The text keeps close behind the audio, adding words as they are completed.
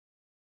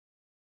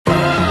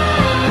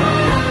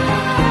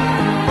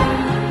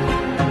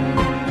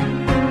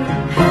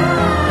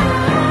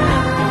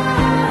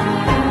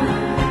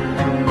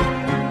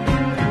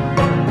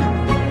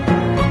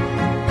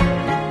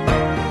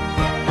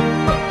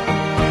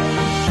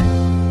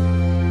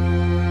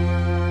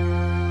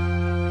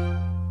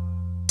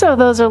So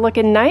those are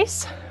looking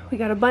nice. We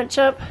got a bunch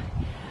up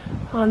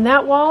on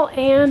that wall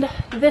and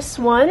this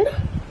one.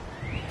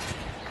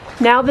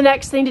 Now the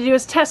next thing to do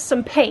is test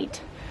some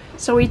paint.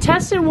 So we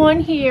tested one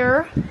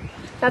here.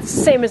 That's the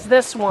same as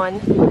this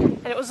one.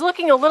 And it was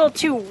looking a little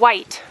too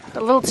white, a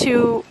little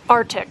too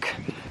Arctic.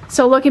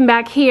 So looking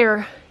back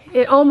here,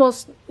 it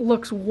almost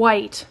looks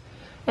white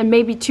and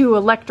maybe too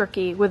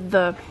electric-y with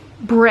the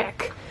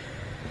brick.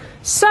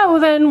 So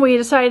then we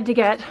decided to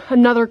get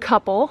another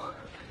couple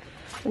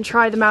and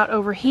try them out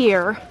over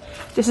here.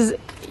 This is,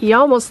 you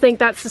almost think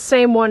that's the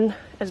same one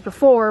as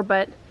before,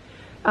 but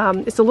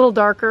it's a little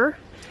darker.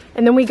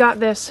 And then we got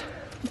this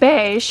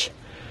beige,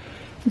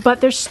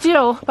 but there's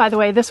still, by the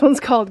way, this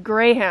one's called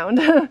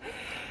Greyhound.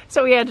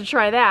 So we had to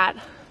try that.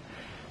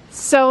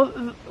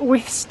 So we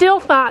still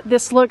thought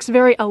this looks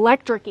very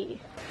electric-y.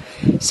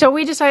 So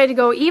we decided to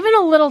go even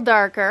a little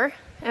darker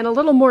and a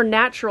little more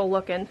natural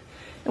looking.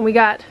 And we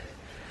got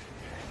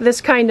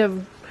this kind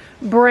of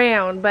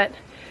brown, but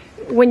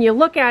when you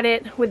look at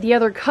it with the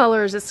other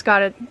colors, it's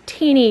got a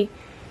teeny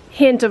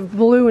hint of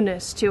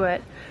blueness to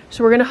it.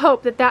 So we're gonna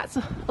hope that that's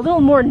a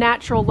little more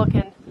natural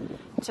looking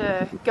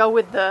to go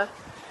with the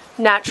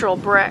natural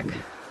brick.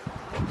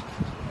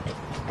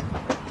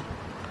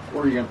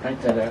 Where are you gonna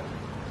paint that at?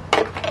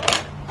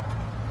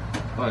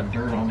 A lot of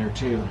dirt on there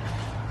too.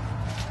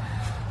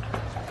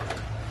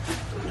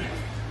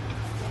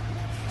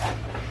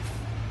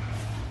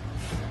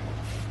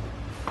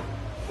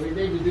 We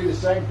need to do the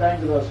same thing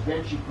to those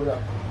vents you put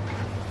up.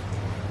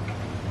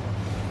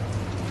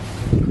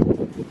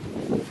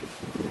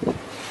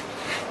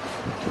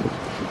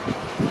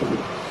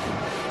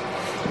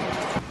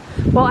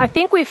 Well, I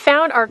think we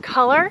found our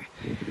color.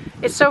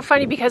 It's so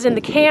funny because in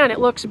the can it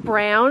looks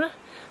brown,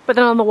 but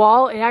then on the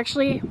wall it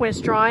actually, when it's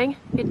drying,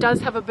 it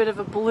does have a bit of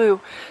a blue.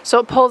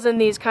 So it pulls in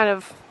these kind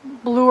of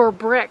bluer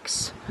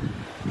bricks.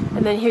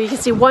 And then here you can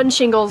see one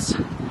shingles.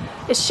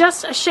 It's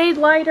just a shade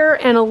lighter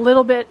and a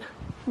little bit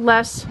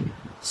less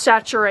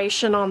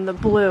saturation on the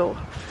blue.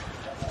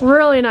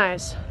 Really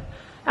nice.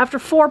 After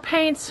 4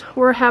 paints,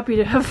 we're happy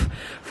to have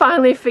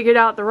finally figured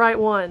out the right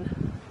one.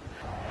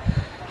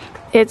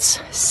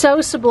 It's so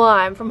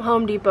sublime from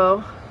Home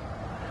Depot.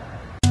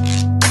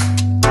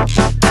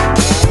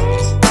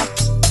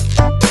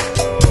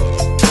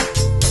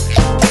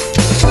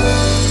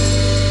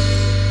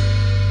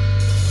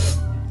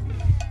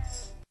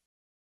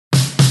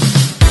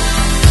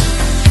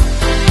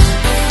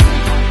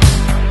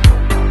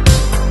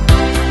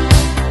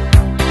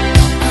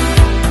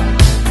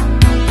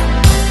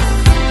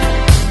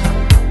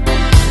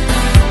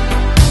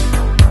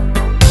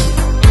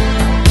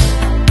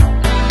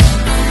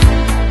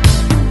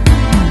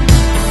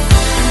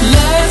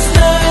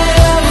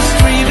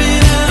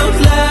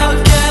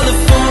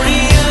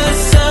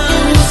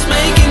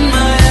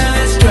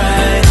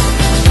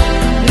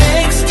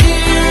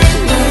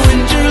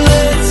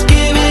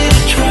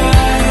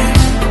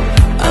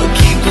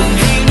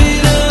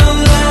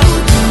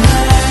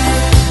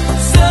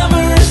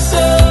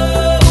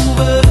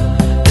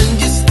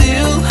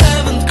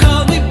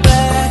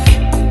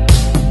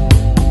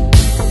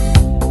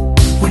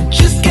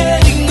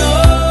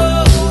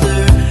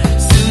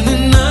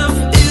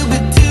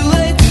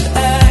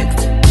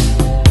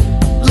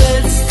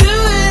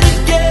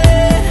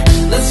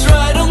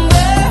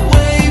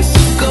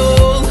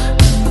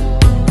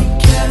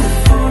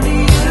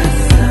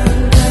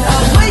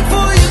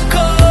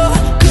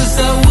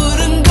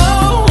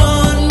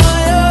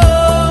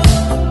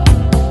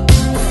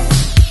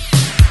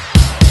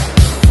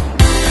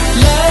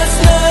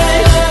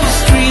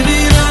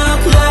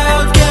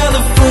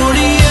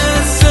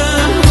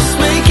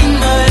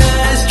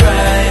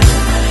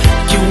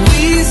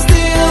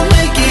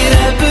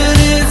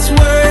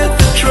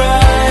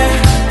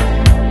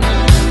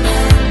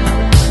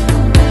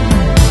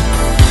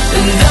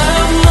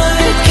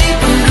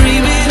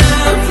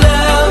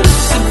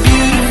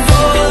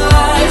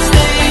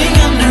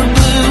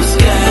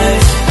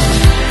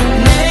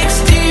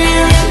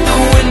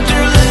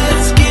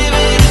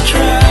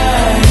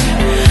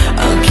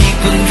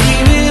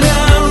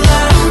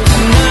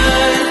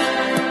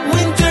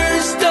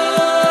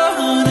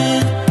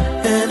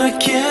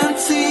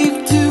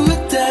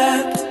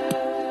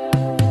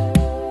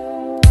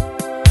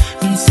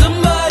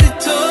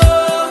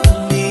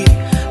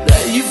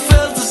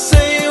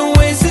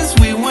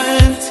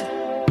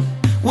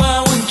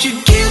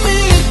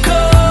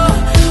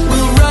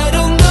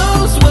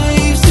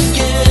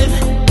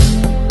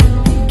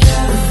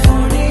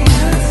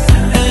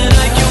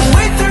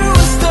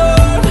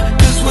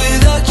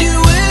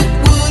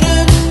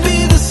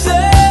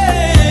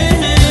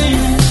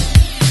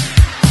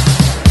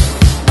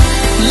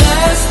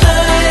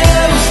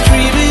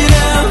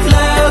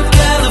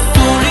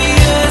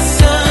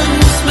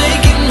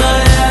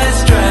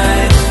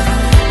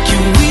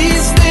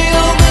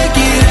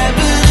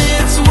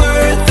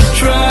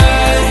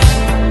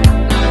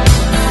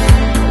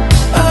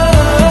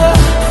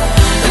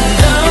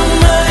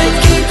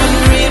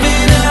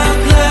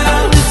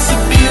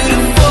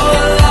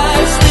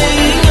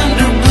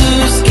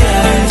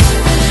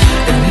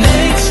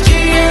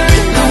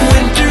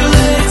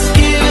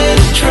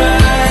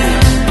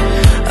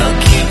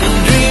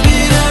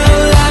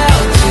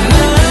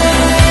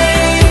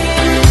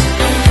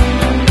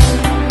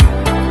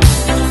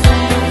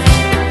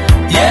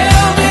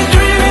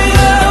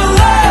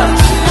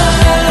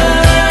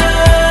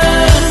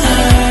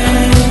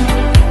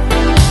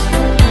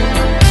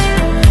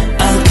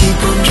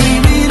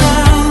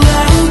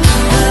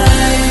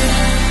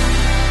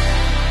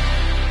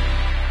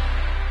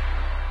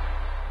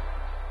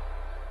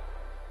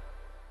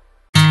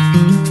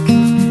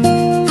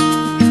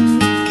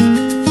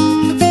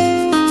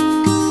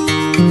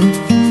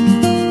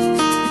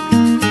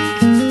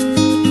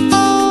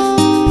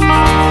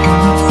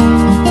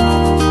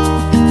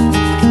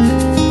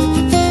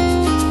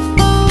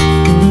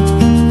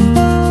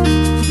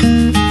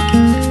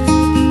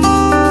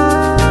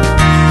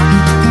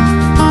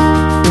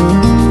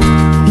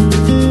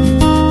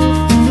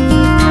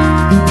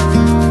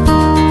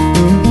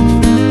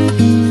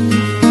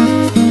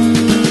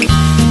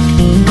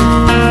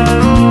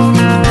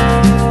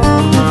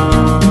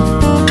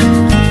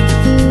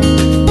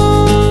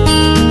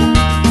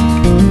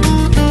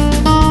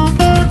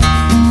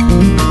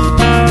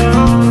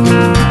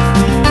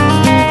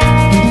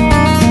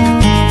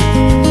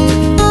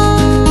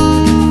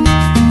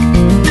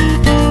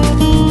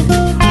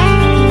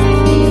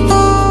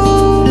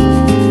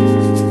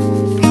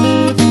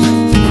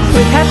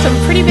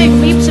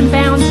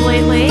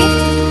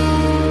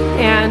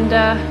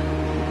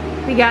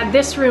 We got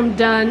this room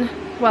done,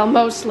 well,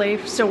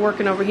 mostly, still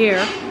working over here.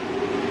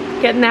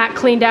 Getting that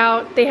cleaned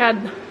out. They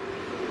had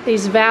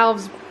these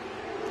valves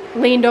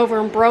leaned over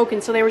and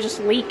broken, so they were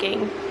just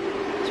leaking.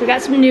 So we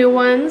got some new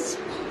ones.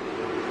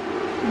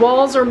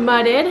 Walls are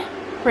mudded,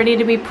 ready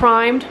to be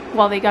primed.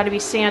 Well, they got to be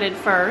sanded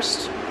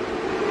first.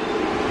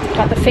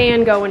 Got the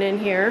fan going in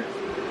here.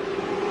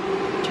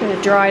 Trying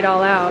to dry it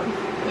all out.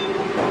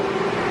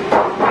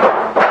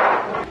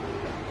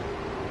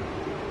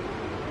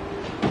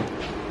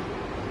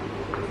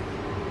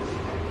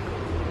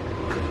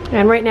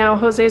 And right now,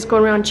 Jose's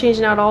going around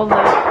changing out all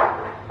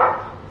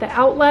the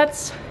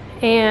outlets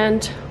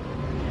and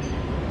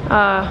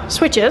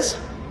switches.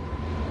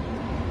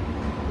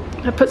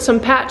 I put some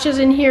patches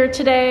in here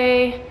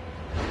today,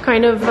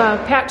 kind of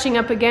patching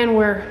up again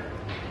where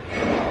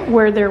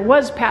there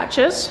was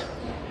patches.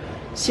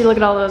 See, look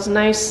at all those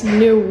nice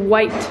new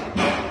white,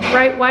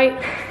 bright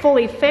white,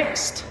 fully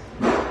fixed.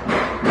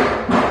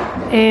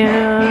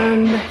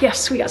 And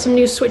yes, we got some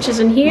new switches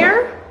in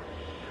here,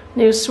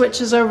 new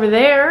switches over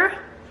there.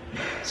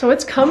 So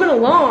it's coming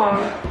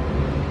along.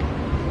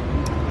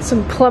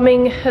 Some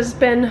plumbing has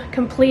been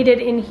completed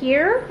in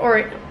here,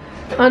 or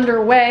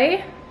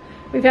underway.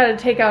 We've had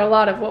to take out a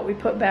lot of what we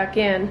put back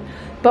in.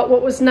 But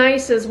what was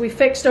nice is we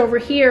fixed over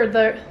here,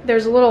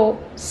 there's a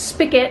little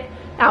spigot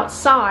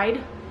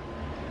outside,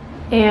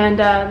 and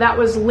that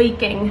was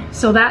leaking.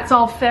 So that's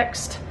all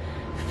fixed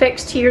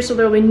here, so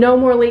there will be no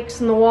more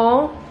leaks in the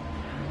wall.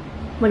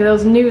 Look at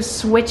those new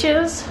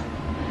switches.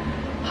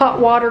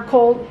 Hot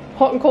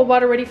and cold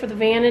water ready for the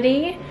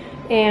vanity,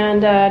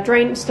 and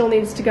drain still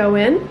needs to go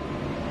in.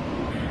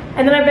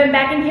 And then I've been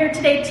back in here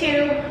today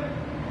too,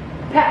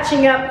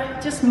 patching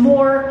up just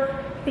more.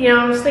 You know,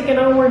 I was thinking,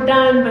 oh, we're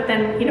done, but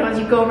then, you know, as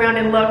you go around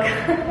and look,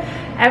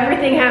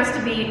 everything has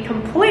to be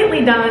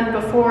completely done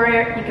before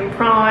you can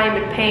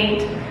prime and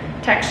paint,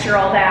 texture,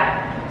 all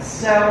that.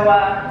 So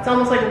it's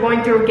almost like we're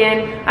going through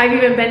again. I've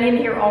even been in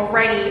here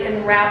already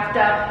and wrapped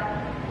up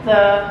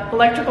the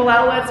electrical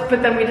outlets,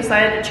 but then we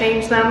decided to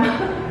change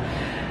them.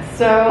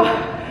 So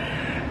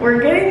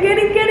we're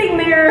getting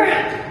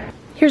there.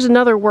 Here's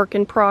another work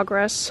in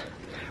progress.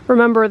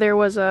 Remember, there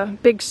was a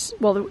big,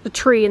 well, a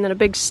tree and then a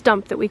big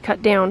stump that we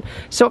cut down.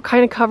 So it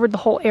kind of covered the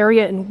whole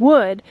area in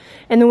wood.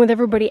 And then with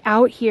everybody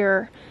out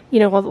here, you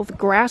know, all the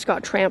grass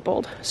got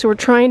trampled. So we're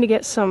trying to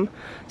get some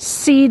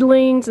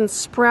seedlings and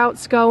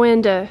sprouts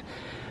going to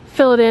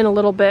fill it in a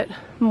little bit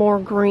more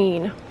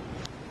green. And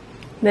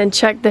then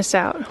check this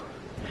out.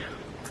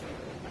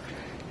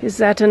 Is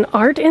that an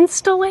art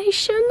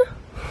installation?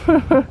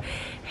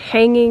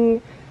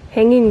 hanging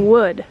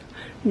wood.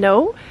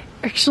 No.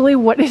 Actually,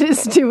 what it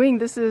is doing,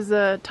 this is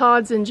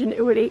Todd's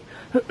ingenuity.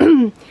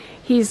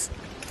 He's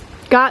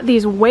got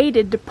these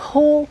weighted to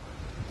pull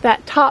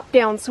that top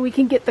down so we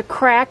can get the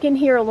crack in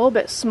here a little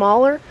bit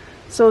smaller.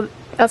 So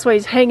that's why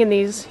he's hanging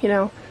these, you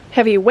know,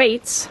 heavy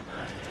weights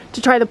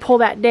to try to pull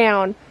that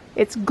down.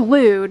 It's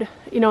glued,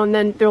 you know, and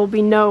then there will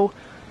be no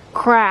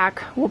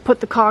crack. We'll put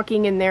the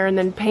caulking in there and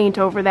then paint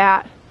over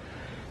that.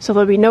 So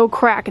there'll be no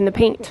crack in the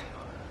paint.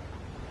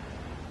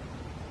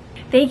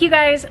 Thank you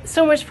guys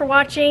so much for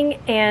watching,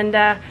 and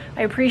I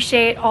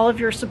appreciate all of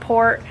your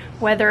support,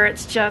 whether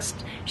it's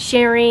just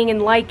sharing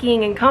and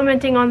liking and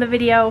commenting on the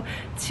video,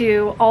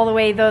 to all the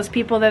way those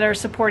people that are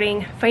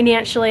supporting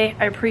financially.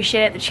 I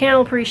appreciate it. The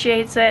channel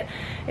appreciates it.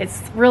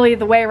 It's really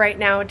the way right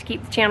now to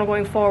keep the channel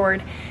going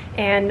forward.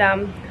 And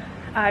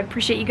I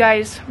appreciate you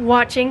guys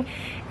watching,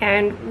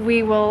 and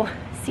we will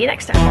see you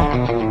next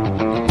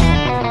time.